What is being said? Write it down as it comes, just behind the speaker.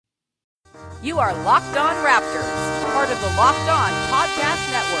You are Locked On Raptors, part of the Locked On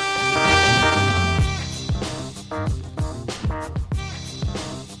Podcast Network.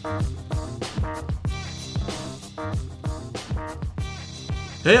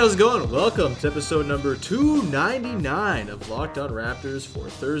 Hey, how's it going? Welcome to episode number 299 of Locked On Raptors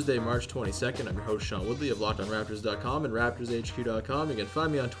for Thursday, March 22nd. I'm your host, Sean Woodley of LockedOnRaptors.com and RaptorsHQ.com. You can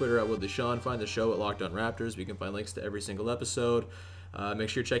find me on Twitter at WoodleySean. Find the show at Locked On Raptors. You can find links to every single episode. Make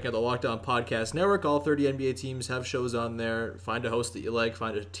sure you're checking out the Locked On Podcast Network. All 30 NBA teams have shows on there. Find a host that you like.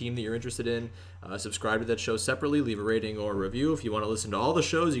 Find a team that you're interested in. Subscribe to that show separately. Leave a rating or a review. If you want to listen to all the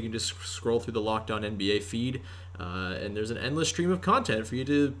shows, you can just scroll through the Locked On NBA feed. And there's an endless stream of content for you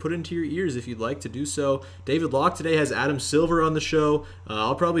to put into your ears if you'd like to do so. David Locke today has Adam Silver on the show.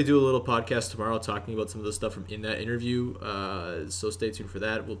 I'll probably do a little podcast tomorrow talking about some of the stuff from in that interview. So stay tuned for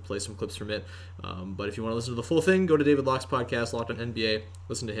that. We'll play some clips from it. But if you want to listen to the full thing, go to David Locke's podcast, Locked On NBA.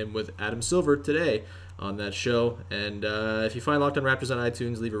 Listen to him with Adam Silver today on that show. And if you find Locked On Raptors on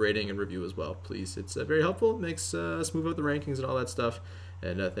iTunes, leave a rating and review as well, please. It's very helpful. It makes us move up the rankings and all that stuff.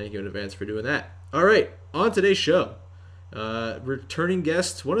 And thank you in advance for doing that. All right, on today's show, returning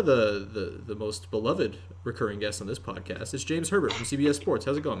guest, one of the most beloved recurring guests on this podcast, is James Herbert from CBS Sports.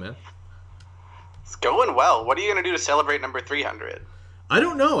 How's it going, man? It's going well. What are you going to do to celebrate number 300? I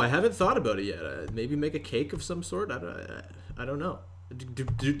don't know. I haven't thought about it yet. Maybe make a cake of some sort? I don't know.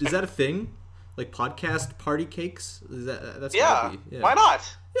 Is that a thing? Like podcast party cakes? That's yeah, why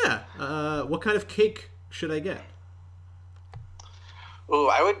not? Yeah. What kind of cake should I get? Ooh,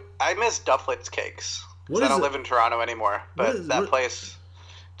 I miss Dufflet's cakes. I don't live in Toronto anymore, but place,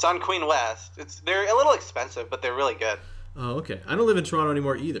 it's on Queen West. They're a little expensive, but they're really good. Oh, okay. I don't live in Toronto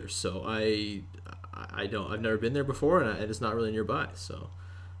anymore either, so I don't. I've never been there before, and it's not really nearby. So,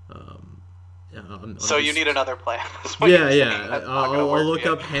 yeah. You need another plan. Yeah. I'll look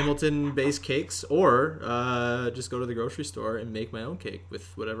up Hamilton-based cakes, or just go to the grocery store and make my own cake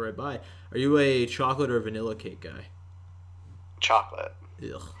with whatever I buy. Are you a chocolate or vanilla cake guy? Chocolate.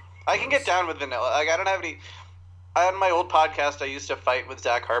 Ugh. I can get down with vanilla. Like, I don't have any. On my old podcast, I used to fight with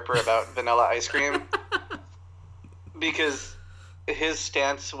Zach Harper about vanilla ice cream because his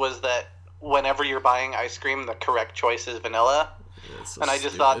stance was that whenever you're buying ice cream, the correct choice is vanilla. Yeah, so and I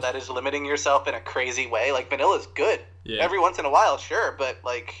just thought that is limiting yourself in a crazy way. Like, vanilla's good. Yeah. Every once in a while, sure, but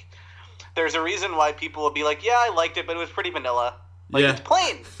like, there's a reason why people will be like, yeah, I liked it, but it was pretty vanilla. Like, yeah. It's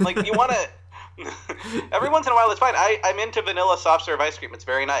plain. Like, you want to. Every once in a while, it's fine. I'm into vanilla soft serve ice cream. It's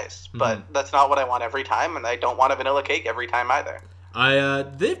very nice, but that's not what I want every time, and I don't want a vanilla cake every time either.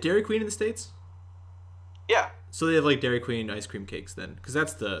 They have Dairy Queen in the States? Yeah. So they have like Dairy Queen ice cream cakes then, because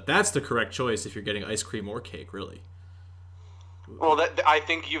that's the correct choice if you're getting ice cream or cake, really. Well, I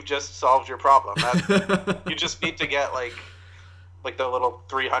think you've just solved your problem. You just need to get like the little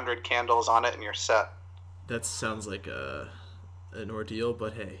 300 candles on it, and you're set. That sounds like an ordeal,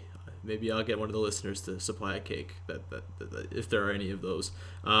 but hey. Maybe I'll get one of the listeners to supply a cake, that if there are any of those.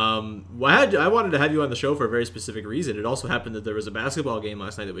 I wanted to have you on the show for a very specific reason. It also happened that there was a basketball game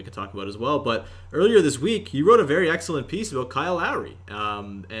last night that we could talk about as well. But earlier this week, you wrote a very excellent piece about Kyle Lowry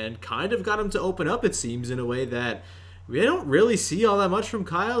and kind of got him to open up, it seems, in a way that we don't really see all that much from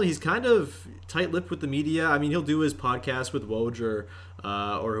Kyle. He's kind of tight-lipped with the media. I mean, he'll do his podcast with Woj or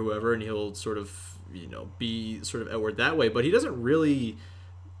whoever, and he'll sort of be sort of outward that way. But he doesn't really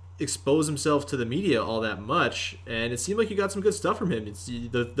expose himself to the media all that much, and it seemed like you got some good stuff from him. It's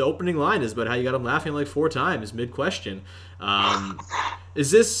the opening line is about how you got him laughing like 4 times mid-question.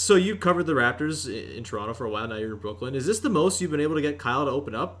 Is this, so you covered the Raptors in Toronto for a while, now you're in Brooklyn. Is this the most you've been able to get Kyle to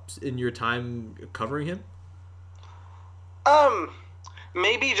open up in your time covering him?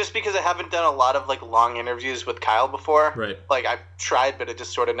 Maybe just because I haven't done a lot of like long interviews with Kyle before. Right. Like, I've tried, but it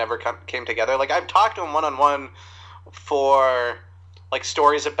just sort of never came together. Like, I've talked to him one-on-one for like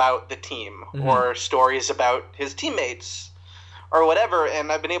stories about the team or stories about his teammates or whatever,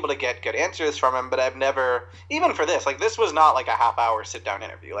 and I've been able to get good answers from him, but I've never, even for this, like, this was not like a half-hour sit-down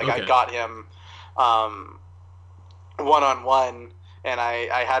interview. Like, okay. I got him one-on-one, and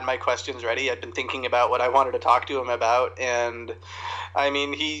I had my questions ready. I'd been thinking about what I wanted to talk to him about, and I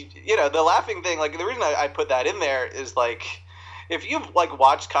mean, he, the laughing thing, like, the reason I put that in there is, like, if you've, like,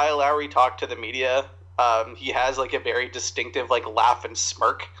 watched Kyle Lowry talk to the media, he has like a very distinctive like laugh and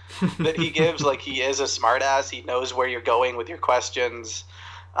smirk that he gives. Like, he is a smartass. He knows where you're going with your questions.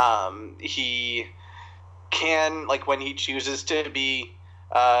 He can, like, when he chooses to be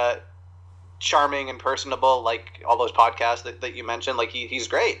charming and personable, like all those podcasts that you mentioned, like he's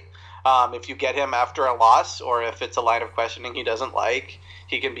great. If you get him after a loss, or if it's a line of questioning he doesn't like,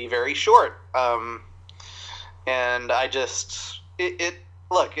 he can be very short. And I just,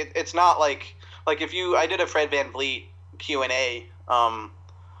 look, it's not like I did a Fred VanVleet Q&A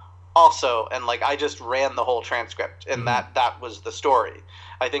also, and like I just ran the whole transcript, and that was the story.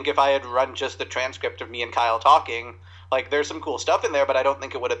 I think if I had run just the transcript of me and Kyle talking, like there's some cool stuff in there, but I don't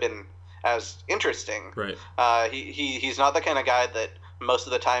think it would have been as interesting. Right. He's not the kind of guy that most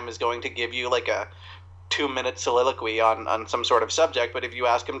of the time is going to give you like a 2-minute soliloquy on some sort of subject, but if you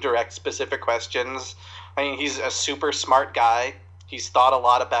ask him direct, specific questions, I mean, he's a super smart guy. He's thought a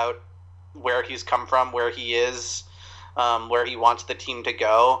lot about where he's come from, where he is, where he wants the team to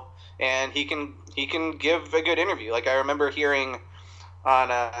go, and he can give a good interview. Like I remember hearing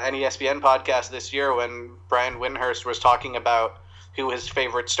on an ESPN podcast this year when Brian Windhurst was talking about who his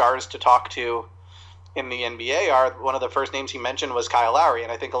favorite stars to talk to in the NBA are. One of the first names he mentioned was Kyle Lowry,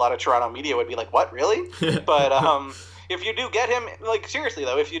 and I think a lot of Toronto media would be like, what, really? But if you do get him, like seriously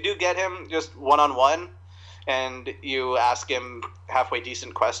though, if you do get him just one-on-one and you ask him halfway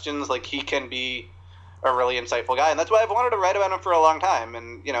decent questions, like he can be a really insightful guy, and that's why I've wanted to write about him for a long time.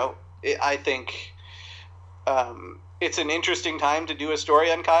 And I think it's an interesting time to do a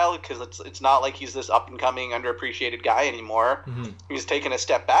story on Kyle because it's not like he's this up and coming, underappreciated guy anymore. He's taken a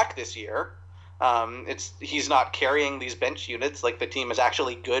step back this year. He's not carrying these bench units. Like the team is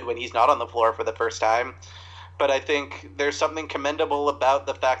actually good when he's not on the floor for the first time. But I think there's something commendable about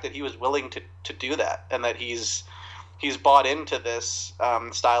the fact that he was willing to do that, and that he's bought into this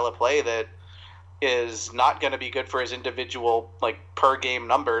style of play that is not going to be good for his individual like per game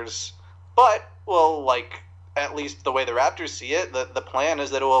numbers, but will, like, at least the way the Raptors see it, the plan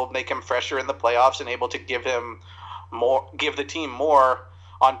is that it will make him fresher in the playoffs and able to give the team more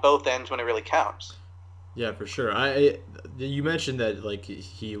on both ends when it really counts. Yeah, for sure. You mentioned that like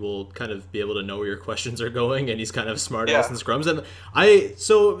he will kind of be able to know where your questions are going, and he's kind of smart ass in scrums. And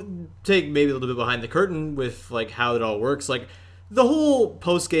so take maybe a little bit behind the curtain with like how it all works. Like the whole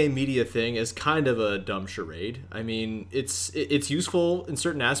post-game media thing is kind of a dumb charade. I mean, it's useful in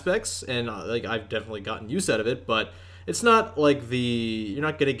certain aspects, and like I've definitely gotten use out of it, but it's not like you're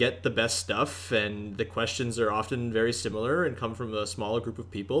not going to get the best stuff, and the questions are often very similar and come from a smaller group of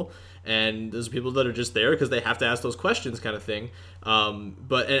people, and there's people that are just there because they have to ask those questions kind of thing.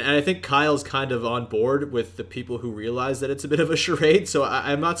 But I think Kyle's kind of on board with the people who realize that it's a bit of a charade, so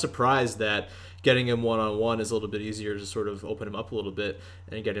I'm not surprised that getting him one-on-one is a little bit easier to sort of open him up a little bit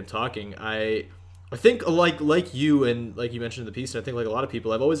and get him talking. I think like you, and like you mentioned in the piece, and I think like a lot of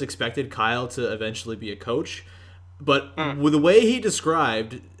people, I've always expected Kyle to eventually be a coach. But with the way he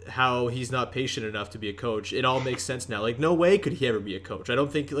described how he's not patient enough to be a coach, it all makes sense now. Like, no way could he ever be a coach. I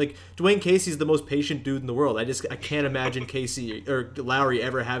don't think, like, Dwayne Casey's the most patient dude in the world. I can't imagine Casey or Lowry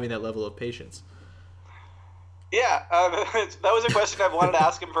ever having that level of patience. Yeah, that was a question I've wanted to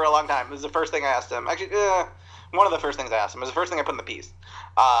ask him for a long time. It was the first thing I asked him. Actually, one of the first things I asked him. It was the first thing I put in the piece.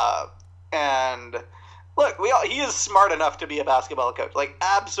 And look, he is smart enough to be a basketball coach. Like,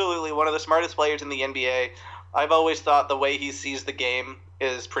 absolutely one of the smartest players in the NBA. I've always thought the way he sees the game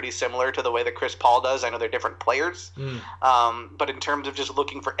is pretty similar to the way that Chris Paul does. I know they're different players, but in terms of just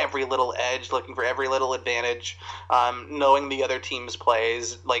looking for every little edge, looking for every little advantage, knowing the other team's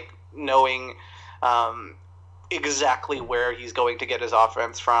plays, like knowing exactly where he's going to get his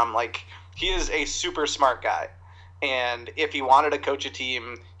offense from. Like, he is a super smart guy, and if he wanted to coach a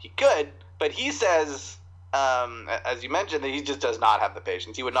team, he could. But he says, as you mentioned, that he just does not have the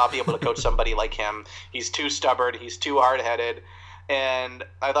patience. He would not be able to coach somebody like him. He's too stubborn. He's too hard-headed. And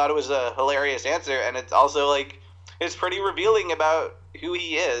I thought it was a hilarious answer. And it's also, like, it's pretty revealing about who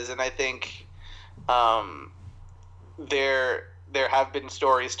he is. And I think there have been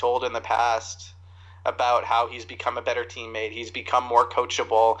stories told in the past about how he's become a better teammate. He's become more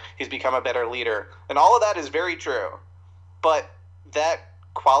coachable. He's become a better leader. And all of that is very true. But that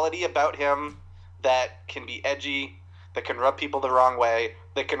quality about him that can be edgy, that can rub people the wrong way,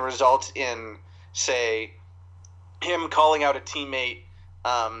 that can result in, say, him calling out a teammate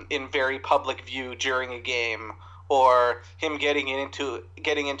in very public view during a game, or him getting into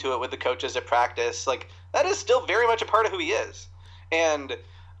it with the coaches at practice, like, that is still very much a part of who he is. And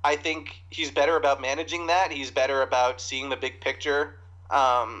I think he's better about managing that. He's better about seeing the big picture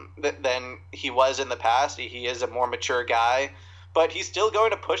than he was in the past. He is a more mature guy. But he's still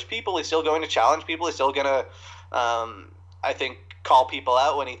going to push people. He's still going to challenge people. He's still going to, I think, call people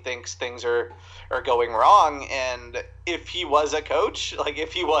out when he thinks things are going wrong. And if he was a coach, like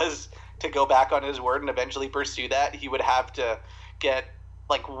if he was to go back on his word and eventually pursue that, he would have to get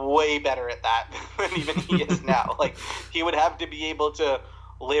like way better at that than even he is now. Like, he would have to be able to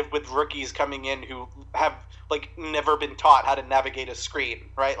live with rookies coming in who have like never been taught how to navigate a screen,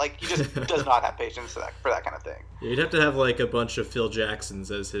 right? Like he just does not have patience for that kind of thing. Yeah, you'd have to have like a bunch of Phil Jacksons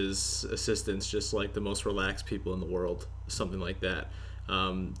as his assistants, just like the most relaxed people in the world, something like that.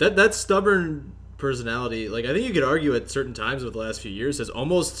 That stubborn personality, like I think you could argue at certain times over the last few years, has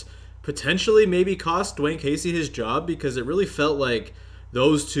almost potentially maybe cost Dwayne Casey his job, because it really felt like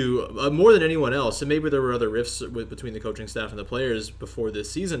those two, more than anyone else, and maybe there were other rifts between the coaching staff and the players before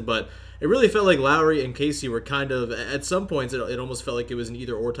this season, but it really felt like Lowry and Casey were kind of, at some points, it almost felt like it was an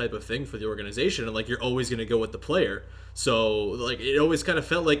either-or type of thing for the organization, and like you're always going to go with the player. So like it always kind of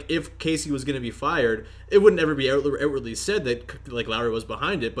felt like if Casey was going to be fired, it wouldn't ever be outwardly said that like Lowry was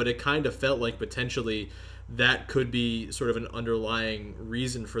behind it, but it kind of felt like potentially that could be sort of an underlying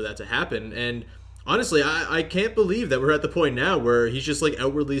reason for that to happen. And honestly, I can't believe that we're at the point now where he's just like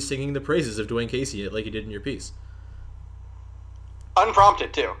outwardly singing the praises of Dwayne Casey like he did in your piece.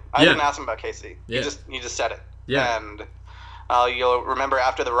 Unprompted too. I didn't ask him about Casey. Yeah. He just said it. Yeah. And you'll remember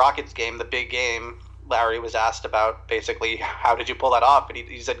after the Rockets game, the big game, Lowry was asked about basically how did you pull that off, and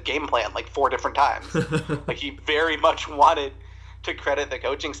he said game plan like 4 different times. Like he very much wanted to credit the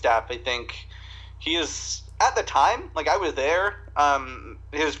coaching staff. I think he is, at the time, like I was there,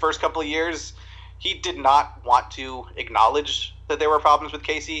 his first couple of years, he did not want to acknowledge that there were problems with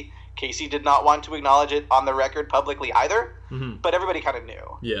Casey. Casey did not want to acknowledge it on the record publicly either, but everybody kind of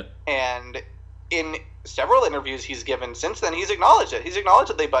knew. Yeah. And in several interviews he's given since then, he's acknowledged it. He's acknowledged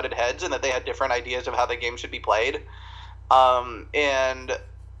that they butted heads and that they had different ideas of how the game should be played. And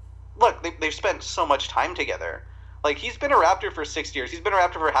look, they've spent so much time together. Like, he's been a Raptor for 6 years. He's been a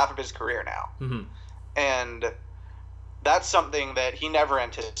Raptor for half of his career now. And that's something that he never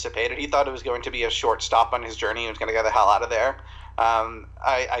anticipated. He thought it was going to be a short stop on his journey. He was going to get the hell out of there.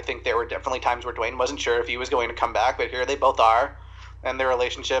 I think there were definitely times where Dwayne wasn't sure if he was going to come back, but here they both are. And their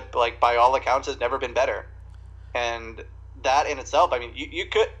relationship, like, by all accounts, has never been better. And that in itself, I mean, you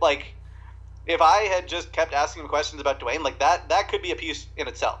could, like, if I had just kept asking him questions about Dwayne, like, that could be a piece in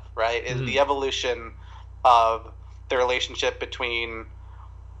itself, right? Is the evolution of the relationship between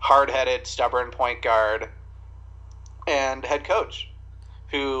hard-headed, stubborn point guard and head coach,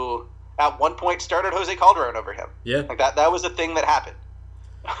 who at one point started Jose Calderon over him. Yeah. Like, that was a thing that happened.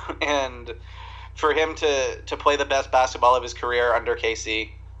 And for him to play the best basketball of his career under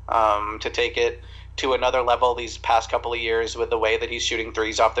Casey, to take it to another level these past couple of years with the way that he's shooting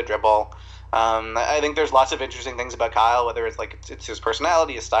threes off the dribble. I think there's lots of interesting things about Kyle, whether it's like it's his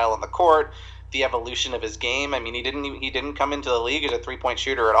personality, his style on the court, the evolution of his game. I mean, he didn't come into the league as a 3-point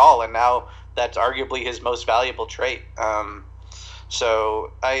shooter at all, and now that's arguably his most valuable trait.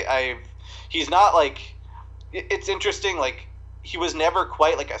 So he's not like, it's interesting, like, he was never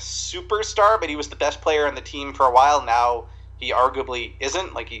quite like a superstar, but he was the best player on the team for a while. Now he arguably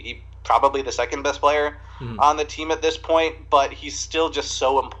isn't. Like, he probably the second best player on the team at this point, but he's still just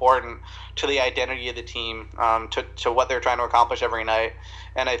so important to the identity of the team, to what they're trying to accomplish every night.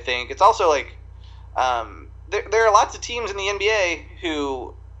 And I think it's also like, there are lots of teams in the NBA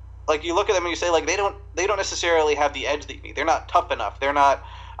who, like, you look at them and you say, like, they don't necessarily have the edge that you need. They're not tough enough. I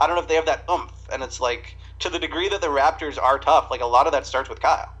don't know if they have that oomph. And it's like, to the degree that the Raptors are tough, like, a lot of that starts with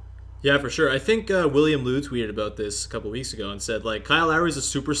Kyle. Yeah, for sure. I think William Liu tweeted about this a couple weeks ago and said, like, Kyle Lowry's a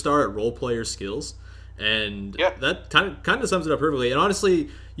superstar at role player skills. And that kind of sums it up perfectly. And honestly,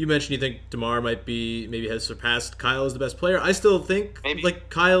 you mentioned you think DeMar maybe has surpassed Kyle as the best player. I still think like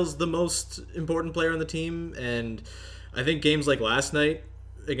Kyle's the most important player on the team, and I think games like last night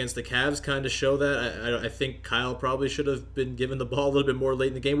against the Cavs kind of show that. I think Kyle probably should have been given the ball a little bit more late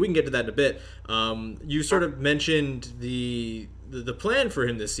in the game. We can get to that in a bit. You sort of mentioned the plan for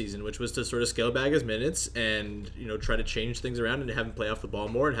him this season, which was to sort of scale back his minutes and, you know, try to change things around and have him play off the ball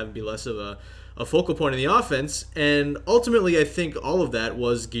more and have him be less of a focal point in the offense. And ultimately, I think all of that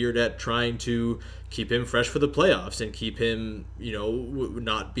was geared at trying to keep him fresh for the playoffs and keep him, you know,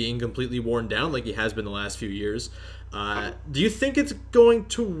 not being completely worn down like he has been the last few years. Do you think it's going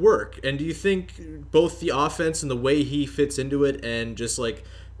to work? And do you think both the offense and the way he fits into it and just like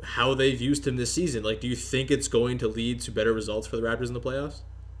how they've used him this season, like, do you think it's going to lead to better results for the Raptors in the playoffs?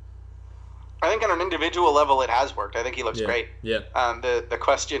 I think on an individual level it has worked. I think he looks great. Yeah. The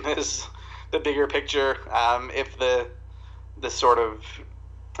question is the bigger picture. If the sort of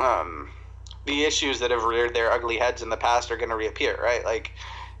the issues that have reared their ugly heads in the past are going to reappear, right? Like,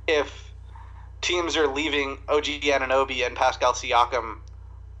 if teams are leaving OG Anunoby and Pascal Siakam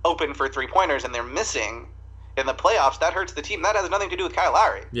open for 3-pointers and they're missing in the playoffs, that hurts the team. That has nothing to do with Kyle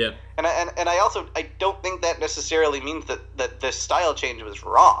Lowry. Yeah. And I don't think that necessarily means that this style change was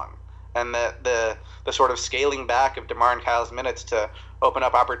wrong, and that the the sort of scaling back of DeMar and Kyle's minutes to open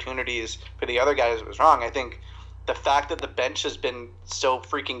up opportunities for the other guys was wrong. I think the fact that the bench has been so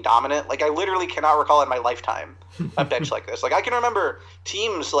freaking dominant, like I literally cannot recall in my lifetime a bench like this. Like I can remember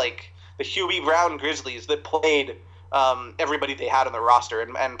teams like the Huey Brown Grizzlies that played everybody they had on the roster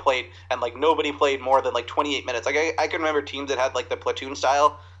and played, and like nobody played more than like 28 minutes. Like I can remember teams that had like the platoon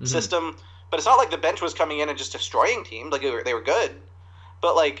style system, but it's not like the bench was coming in and just destroying teams. Like they were good,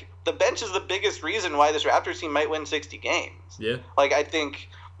 but like the bench is the biggest reason why this Raptors team might win 60 games. Yeah. Like I think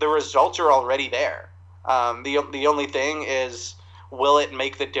the results are already there. The only thing is, will it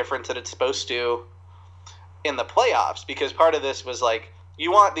make the difference that it's supposed to in the playoffs? Because part of this was like,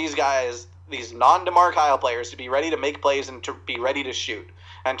 you want these guys, these non-DeMar Kyle players, to be ready to make plays and to be ready to shoot,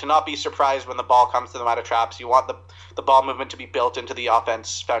 and to not be surprised when the ball comes to them out of traps. You want the ball movement to be built into the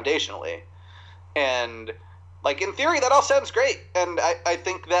offense foundationally. And like in theory, that all sounds great, and I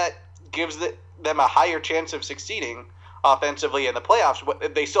think that gives them a higher chance of succeeding offensively in the playoffs.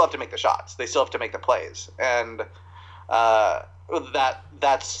 They still have to make the shots. They still have to make the plays, and that's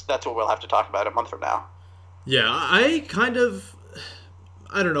what we'll have to talk about a month from now. Yeah,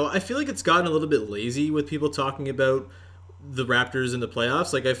 I don't know. I feel like it's gotten a little bit lazy with people talking about the Raptors in the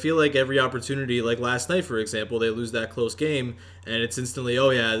playoffs. Like I feel like every opportunity, like last night for example, they lose that close game and it's instantly,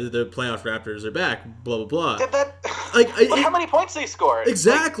 oh yeah, the playoff Raptors are back, blah blah blah. Did that like look how many points they scored.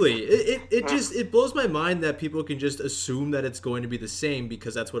 Exactly. Like, it blows my mind that people can just assume that it's going to be the same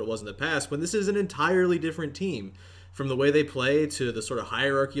because that's what it was in the past, when this is an entirely different team. From the way they play to the sort of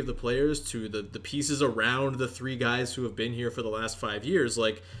hierarchy of the players to the pieces around the three guys who have been here for the last 5 years,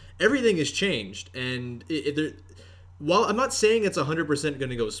 like everything has changed. And while I'm not saying it's 100% going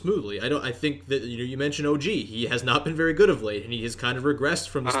to go smoothly, I think that you mentioned OG. He has not been very good of late, and he has kind of regressed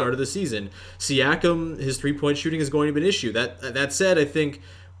from the start of the season. Siakam, his 3-point shooting is going to be an issue. That said, I think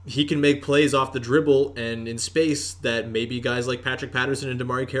he can make plays off the dribble and in space that maybe guys like Patrick Patterson and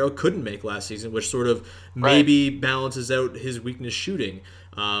DeMar Carroll couldn't make last season, which sort of maybe balances out his weakness shooting.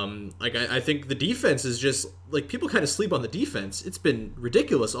 I think the defense is just, like, people kind of sleep on the defense. It's been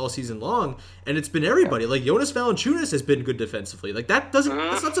ridiculous all season long, and it's been everybody. Like, Jonas Valanciunas has been good defensively. Like, that's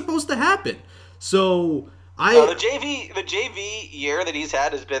not supposed to happen. So, the JV year that he's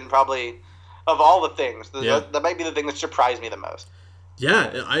had has been probably, of all the things, that might be the thing that surprised me the most.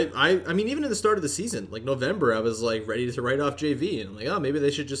 Yeah, I mean, even in the start of the season, like November, I was like ready to write off JV, and I'm like, oh, maybe they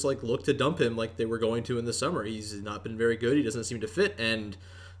should just like look to dump him like they were going to in the summer. He's not been very good. He doesn't seem to fit, and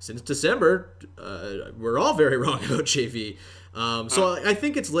since December, we're all very wrong about JV. So I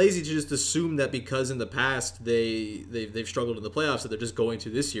think it's lazy to just assume that because in the past they've struggled in the playoffs that they're just going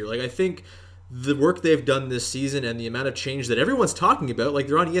to this year. Like I think the work they've done this season and the amount of change that everyone's talking about, like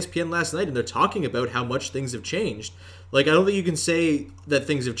they're on ESPN last night and they're talking about how much things have changed. Like, I don't think you can say that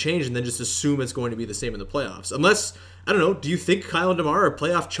things have changed and then just assume it's going to be the same in the playoffs. Unless, I don't know, do you think Kyle and DeMar are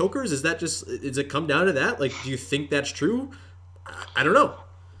playoff chokers? Does it come down to that? Like, do you think that's true? I don't know.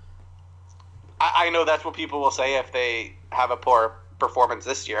 I know that's what people will say if they have a poor performance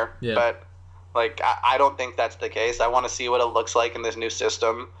this year. Yeah. But, like, I don't think that's the case. I want to see what it looks like in this new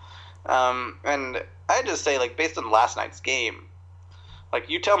system. And I just say, like, based on last night's game, like,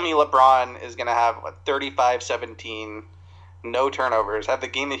 you tell me LeBron is going to have 35-17, no turnovers, have the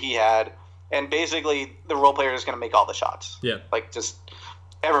game that he had, and basically the role player is going to make all the shots. Yeah. Like, just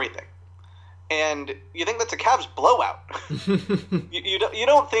everything. And you think that's a Cavs blowout. you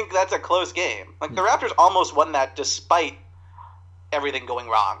don't think that's a close game. Like, the Raptors almost won that despite everything going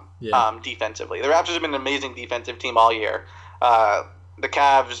wrong defensively. The Raptors have been an amazing defensive team all year. The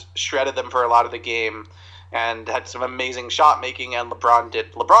Cavs shredded them for a lot of the game and had some amazing shot making, and LeBron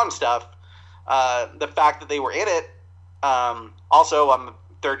did LeBron stuff. The fact that they were in it, also on the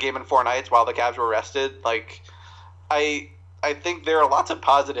third game in 4 nights while the Cavs were rested, like I think there are lots of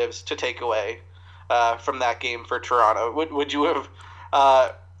positives to take away from that game for Toronto. Would you have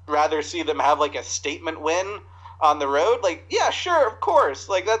rather see them have like a statement win on the road? Like, yeah, sure, of course.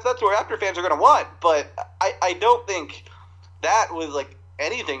 Like that's what Raptor fans are going to want, but I don't think that was like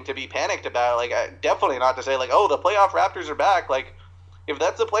anything to be panicked about. Like, definitely not to say like, oh, the playoff Raptors are back. Like, if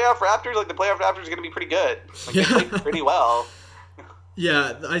that's the playoff Raptors, like the playoff Raptors are going to be pretty good. Like, they played pretty well.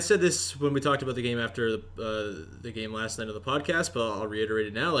 Yeah, I said this when we talked about the game after the game last night of the podcast, but I'll reiterate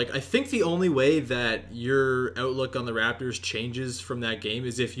it now. Like, I think the only way that your outlook on the Raptors changes from that game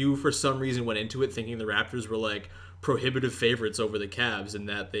is if you, for some reason, went into it thinking the Raptors were like prohibitive favorites over the Cavs, and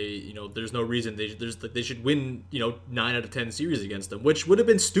that they, there's no reason they should win, 9 out of 10 series against them, which would have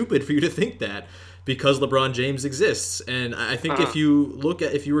been stupid for you to think that because LeBron James exists. And I think if you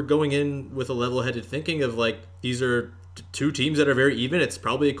were going in with a level-headed thinking of like these are two teams that are very even, it's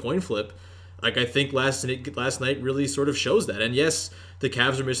probably a coin flip. Like, I think last night really sort of shows that. And yes, the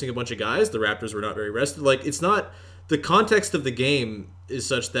Cavs are missing a bunch of guys. The Raptors were not very rested. Like, it's not the context of the game is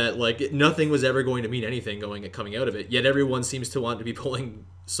such that like nothing was ever going to mean anything coming out of it. Yet everyone seems to want to be pulling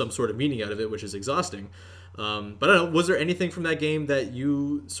some sort of meaning out of it, which is exhausting. But I don't know, was there anything from that game that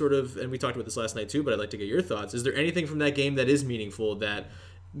you sort of, and we talked about this last night too, but I'd like to get your thoughts. Is there anything from that game that is meaningful that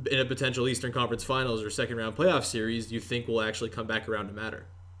in a potential Eastern Conference Finals or second round playoff series you think will actually come back around to matter?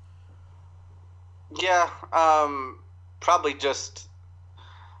 Yeah, probably just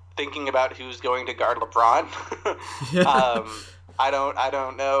thinking about who's going to guard LeBron. I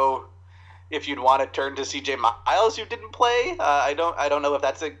don't know if you'd want to turn to CJ Miles, who didn't play. I don't know if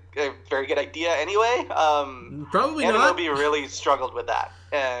that's a very good idea anyway. Probably not. Anunoby really struggled with that.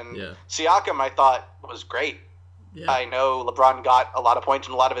 And yeah. Siakam, I thought, was great. Yeah. I know LeBron got a lot of points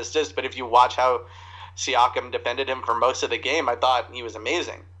and a lot of assists, but if you watch how Siakam defended him for most of the game, I thought he was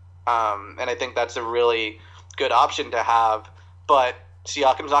amazing. And I think that's a really good option to have. But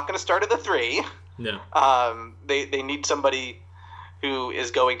Siakam's not going to start at the 3. No. They need somebody who is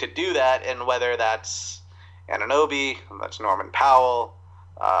going to do that, and whether that's Anunoby, that's Norman Powell,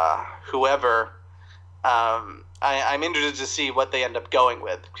 whoever, I'm interested to see what they end up going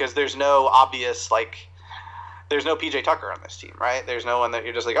with, because there's no obvious, like, there's no PJ Tucker on this team, right? There's no one that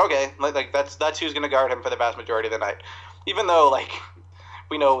you're just like, okay, like that's who's going to guard him for the vast majority of the night. Even though, like,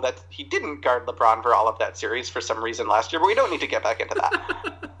 we know that he didn't guard LeBron for all of that series for some reason last year, but we don't need to get back into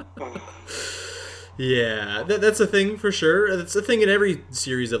that. Yeah, that's a thing for sure. It's a thing in every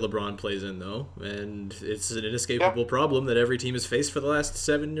series that LeBron plays in, though, and it's an inescapable problem that every team has faced for the last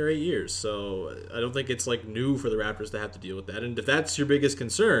 7 or 8 years. So I don't think it's like new for the Raptors to have to deal with that. And if that's your biggest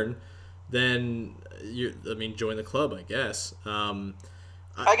concern, then join the club, I guess. I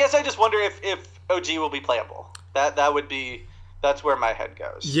guess I just wonder if OG will be playable. That's where my head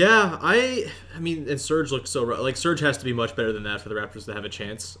goes. Yeah, I mean, and Serge looked so like Serge has to be much better than that for the Raptors to have a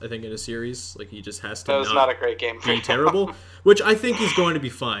chance. I think in a series, like he just has to. That was not a great game. Be terrible, which I think he's going to be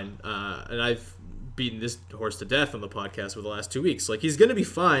fine. And I've beaten this horse to death on the podcast for the last 2 weeks. Like he's going to be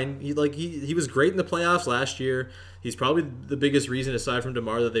fine. He was great in the playoffs last year. He's probably the biggest reason, aside from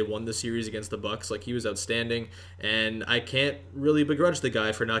DeMar, that they won the series against the Bucks. Like he was outstanding, and I can't really begrudge the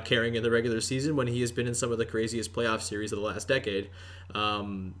guy for not caring in the regular season when he has been in some of the craziest playoff series of the last decade.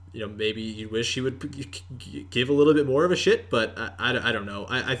 Maybe you wish he would give a little bit more of a shit, but I don't know.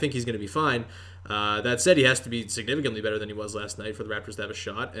 I think he's going to be fine. That said, he has to be significantly better than he was last night for the Raptors to have a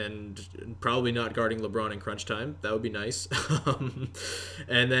shot, and probably not guarding LeBron in crunch time. That would be nice.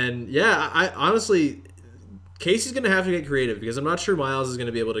 And then, yeah, I honestly, Casey's going to have to get creative because I'm not sure Miles is going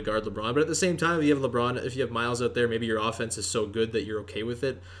to be able to guard LeBron. But at the same time, if you have Miles out there, maybe your offense is so good that you're okay with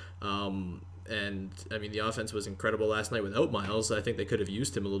it. And I mean, the offense was incredible last night without Miles. I think they could have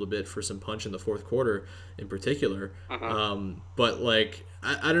used him a little bit for some punch in the fourth quarter in particular. But like,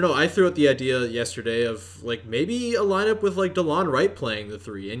 I don't know. I threw out the idea yesterday of like maybe a lineup with like DeLon Wright playing the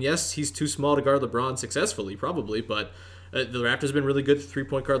 3. And yes, he's too small to guard LeBron successfully, probably, but the Raptors have been really good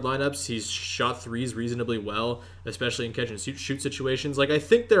 3-point guard lineups. He's shot threes reasonably well, especially in catch and shoot situations. Like I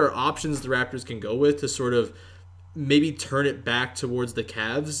think there are options the Raptors can go with to sort of maybe turn it back towards the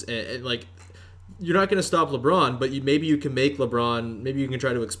Cavs and like. You're not going to stop LeBron, but maybe you can make LeBron. Maybe you can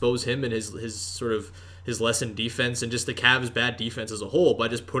try to expose him and his sort of his lessened defense and just the Cavs' bad defense as a whole by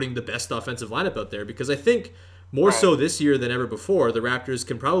just putting the best offensive lineup out there. Because I think more so this year than ever before, the Raptors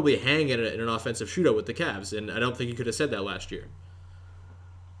can probably hang in an offensive shootout with the Cavs, and I don't think you could have said that last year.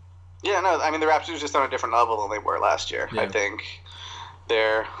 Yeah, no, I mean the Raptors are just on a different level than they were last year. Yeah. I think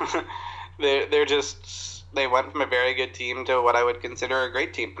they're just they went from a very good team to what I would consider a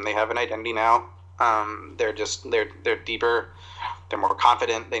great team, and they have an identity now. They're deeper, they're more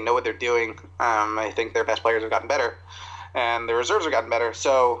confident, they know what they're doing. I think their best players have gotten better, and their reserves have gotten better.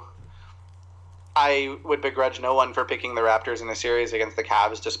 So I would begrudge no one for picking the Raptors in a series against the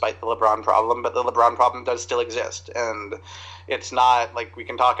Cavs, despite the LeBron problem. But the LeBron problem does still exist, and it's not like we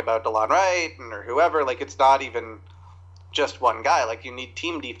can talk about DeLon Wright or whoever. Like it's not even just one guy. Like you need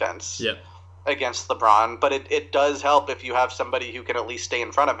team defense against LeBron, but it does help if you have somebody who can at least stay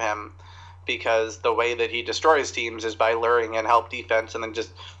in front of him. Because the way that he destroys teams is by luring in help defense and then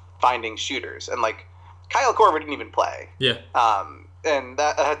just finding shooters. And, like, Kyle Korver didn't even play. Yeah. And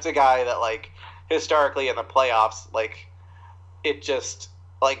that's a guy that, like, historically in the playoffs, like, it just,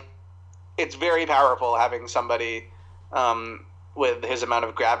 like, it's very powerful having somebody with his amount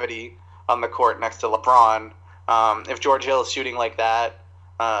of gravity on the court next to LeBron. If George Hill is shooting like that,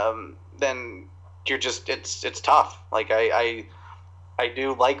 then you're just, it's tough. Like, I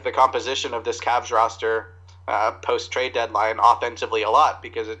do like the composition of this Cavs roster post-trade deadline offensively a lot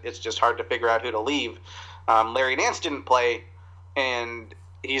because it's just hard to figure out who to leave. Larry Nance didn't play, and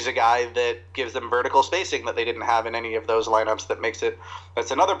he's a guy that gives them vertical spacing that they didn't have in any of those lineups.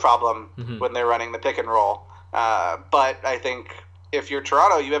 That's another problem when they're running the pick and roll. But I think if you're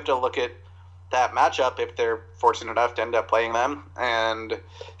Toronto, you have to look at that matchup if they're fortunate enough to end up playing them and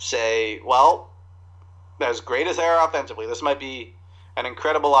say, well, as great as they are offensively, this might be an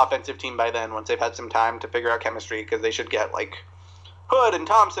incredible offensive team by then once they've had some time to figure out chemistry, because they should get like Hood and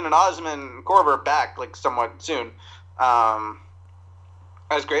Thompson and Osman and Korver back like somewhat soon.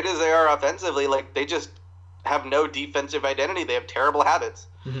 As great as they are offensively, like they just have no defensive identity. They have terrible habits,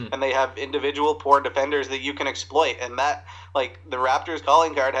 and they have individual poor defenders that you can exploit. And that, like, the Raptors'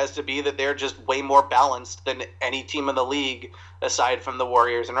 calling card has to be that they're just way more balanced than any team in the league aside from the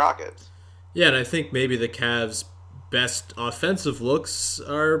Warriors and Rockets. Yeah, and I think maybe the Cavs' best offensive looks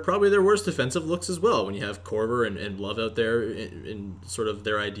are probably their worst defensive looks as well. When you have Korver and Love out there in sort of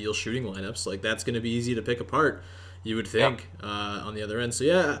their ideal shooting lineups, like that's going to be easy to pick apart, you would think, on the other end. So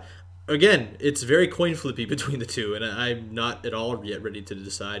yeah, again, it's very coin flippy between the two, and I'm not at all yet ready to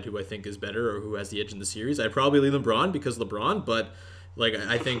decide who I think is better or who has the edge in the series. I'd probably lean LeBron because LeBron, but like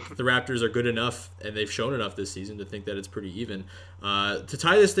I think the Raptors are good enough, and they've shown enough this season to think that it's pretty even. To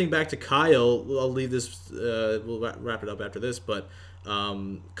tie this thing back to Kyle, I'll leave this. We'll wrap it up after this, but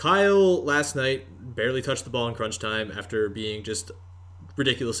Kyle last night barely touched the ball in crunch time after being just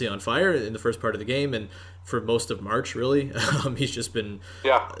ridiculously on fire in the first part of the game, and for most of March, really. He's just been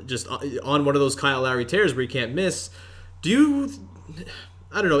just on one of those Kyle Lowry tears where he can't miss. I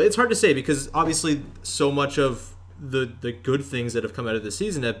don't know. It's hard to say because obviously so much of the good things that have come out of the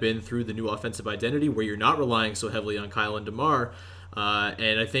season have been through the new offensive identity where you're not relying so heavily on Kyle and DeMar.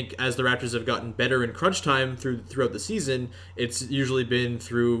 And I think as the Raptors have gotten better in crunch time throughout the season, it's usually been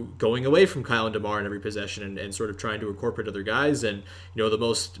through going away from Kyle and DeMar in every possession and sort of trying to incorporate other guys. And, you know, the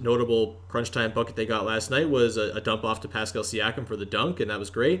most notable crunch time bucket they got last night was a dump off to Pascal Siakam for the dunk, and that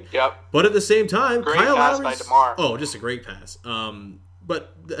was great. Yep. But at the same time, great Kyle pass Lowry's... by DeMar. Oh, just a great pass.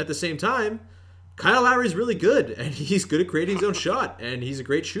 But at the same time, Kyle Lowry's really good, and he's good at creating his own shot, and he's a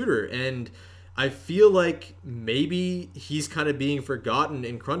great shooter. And I feel like maybe he's kind of being forgotten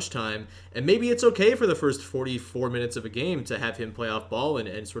in crunch time, and maybe it's okay for the first 44 minutes of a game to have him play off ball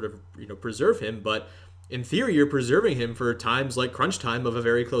and sort of, you know, preserve him. But in theory, you're preserving him for times like crunch time of a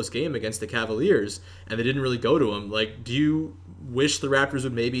very close game against the Cavaliers, and they didn't really go to him. Like, do you wish the Raptors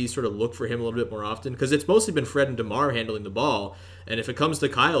would maybe sort of look for him a little bit more often? Because it's mostly been Fred and DeMar handling the ball, and if it comes to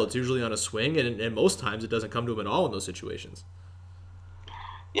Kyle, it's usually on a swing, and most times it doesn't come to him at all in those situations.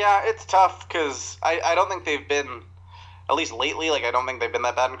 Yeah, it's tough because I don't think they've been, at least lately, like I don't think they've been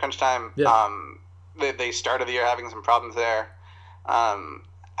that bad in crunch time. Yeah. They started the year having some problems there.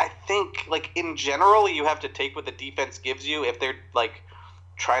 I think, like, in general, you have to take what the defense gives you. If they're, like,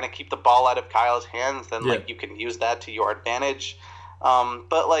 trying to keep the ball out of Kyle's hands, then, like, you can use that to your advantage.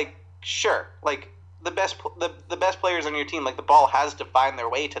 But, like, sure, like, the best players on your team, like, the ball has to find their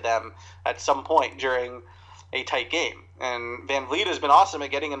way to them at some point during a tight game. And Van Vliet has been awesome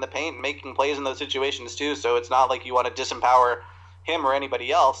at getting in the paint and making plays in those situations, too, so it's not like you want to disempower him or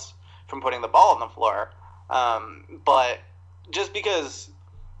anybody else from putting the ball on the floor. But just because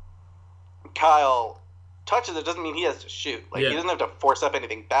Kyle touches it doesn't mean he has to shoot. Like, he doesn't have to force up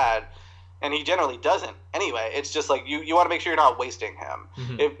anything bad, and he generally doesn't. Anyway, it's just like you want to make sure you're not wasting him.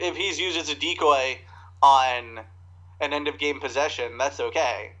 Mm-hmm. If he's used as a decoy on an end-of-game possession, that's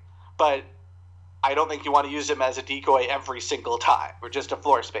okay. But I don't think you want to use him as a decoy every single time, or just a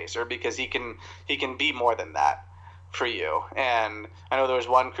floor spacer, because he can be more than that for you. And I know there was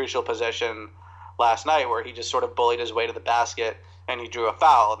one crucial possession last night where he just sort of bullied his way to the basket and he drew a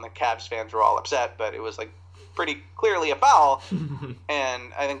foul, and the Cavs fans were all upset, but it was like pretty clearly a foul.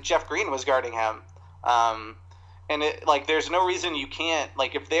 And I think Jeff Green was guarding him. And it, like, there's no reason you can't,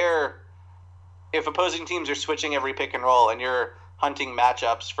 like, if opposing teams are switching every pick and roll and you're hunting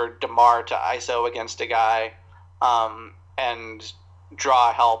matchups for DeMar to ISO against a guy, and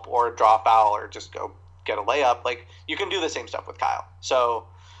draw help or draw a foul or just go get a layup, like, you can do the same stuff with Kyle. So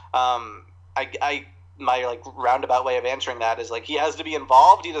my, like, roundabout way of answering that is, like, he has to be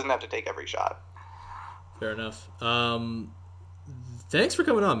involved. He doesn't have to take every shot. Fair enough. Thanks for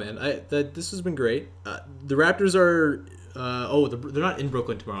coming on, man. This has been great. The Raptors are they're not in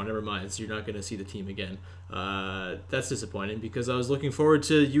Brooklyn tomorrow. Never mind. So you're not going to see the team again. That's disappointing because I was looking forward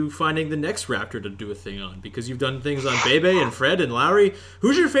to you finding the next Raptor to do a thing on, because you've done things on Bebe and Fred and Lowry.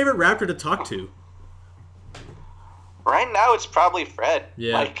 Who's your favorite Raptor to talk to? Right now, it's probably Fred.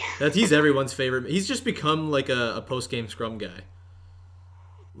 Yeah, he's everyone's favorite. He's just become like a post-game scrum guy.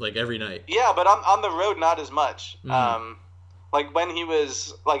 like every night. Yeah, but on the road, not as much. Mm. Like when he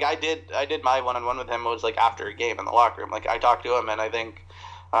was like, I did my one-on-one with him. It was like after a game in the locker room. Like I talked to him, and I think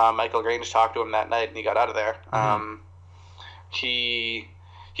Michael Grange talked to him that night, and he got out of there. Mm-hmm.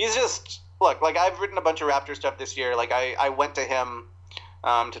 He's just look like I've written a bunch of Raptor stuff this year. Like I went to him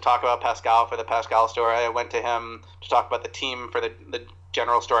to talk about Pascal for the Pascal story. I went to him to talk about the team for the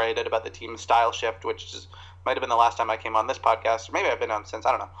general story I did about the team style shift, which might have been the last time I came on this podcast, or maybe I've been on since,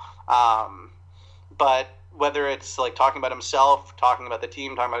 I don't know. But whether it's like talking about himself, talking about the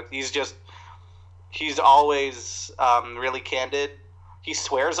team, talking about he's always really candid. He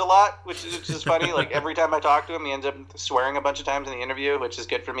swears a lot, which is funny. Like every time I talk to him, he ends up swearing a bunch of times in the interview, which is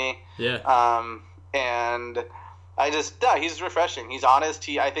good for me. Yeah. And he's refreshing. He's honest.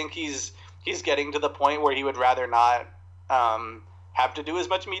 I think he's getting to the point where he would rather not have to do as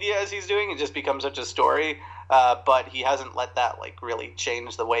much media as he's doing. It just becomes such a story. But he hasn't let that like really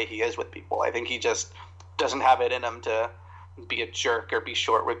change the way he is with people. I think he just doesn't have it in him to be a jerk or be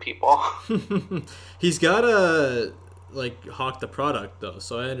short with people. He's got to like hawk the product though,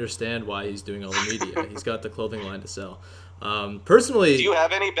 so I understand why he's doing all the media. He's got the clothing line to sell. Personally, do you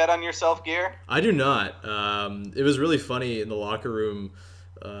have any bet on yourself gear? I do not. It was really funny in the locker room.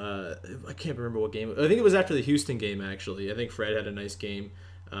 I can't remember what game. I think it was after the Houston game, actually. I think Fred had a nice game.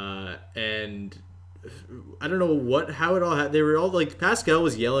 And I don't know how it all had. They were all like, Pascal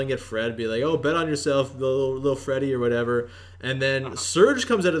was yelling at Fred, be like, oh, bet on yourself, little Freddie or whatever. And then Serge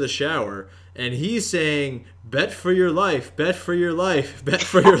comes out of the shower and he's saying, bet for your life, bet for your life, bet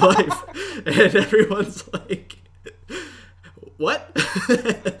for your life. And everyone's like, what?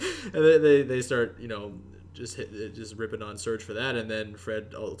 And they start, just ripping on Serge for that, and then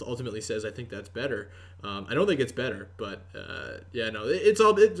Fred ultimately says, "I think that's better." I don't think it's better, but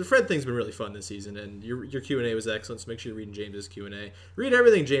the Fred thing's been really fun this season, and your Q&A was excellent. So make sure you're reading James's Q&A. Read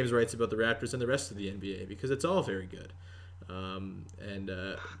everything James writes about the Raptors and the rest of the NBA because it's all very good.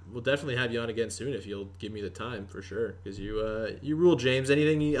 We'll definitely have you on again soon if you'll give me the time for sure, because you rule, James.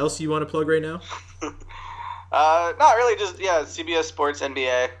 Anything else you want to plug right now? Not really. Just CBS Sports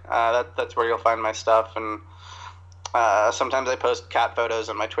NBA. That's where you'll find my stuff, and sometimes I post cat photos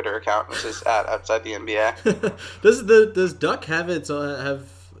on my Twitter account, which is at Outside the NBA. Does Duck have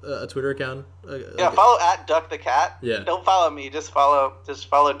a Twitter account? Follow at Duck the Cat. Yeah. Don't follow me. Just follow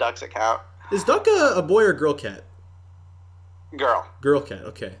Duck's account. Is Duck a boy or girl cat? Girl. Girl cat.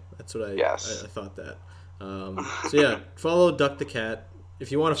 Okay, that's what I thought that. Follow Duck the Cat.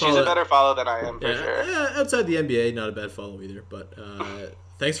 If you want to follow, she's a better follow than I am, for sure. Yeah, Outside the NBA, not a bad follow either. But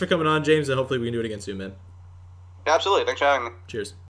thanks for coming on, James, and hopefully we can do it again soon, man. Absolutely. Thanks for having me. Cheers.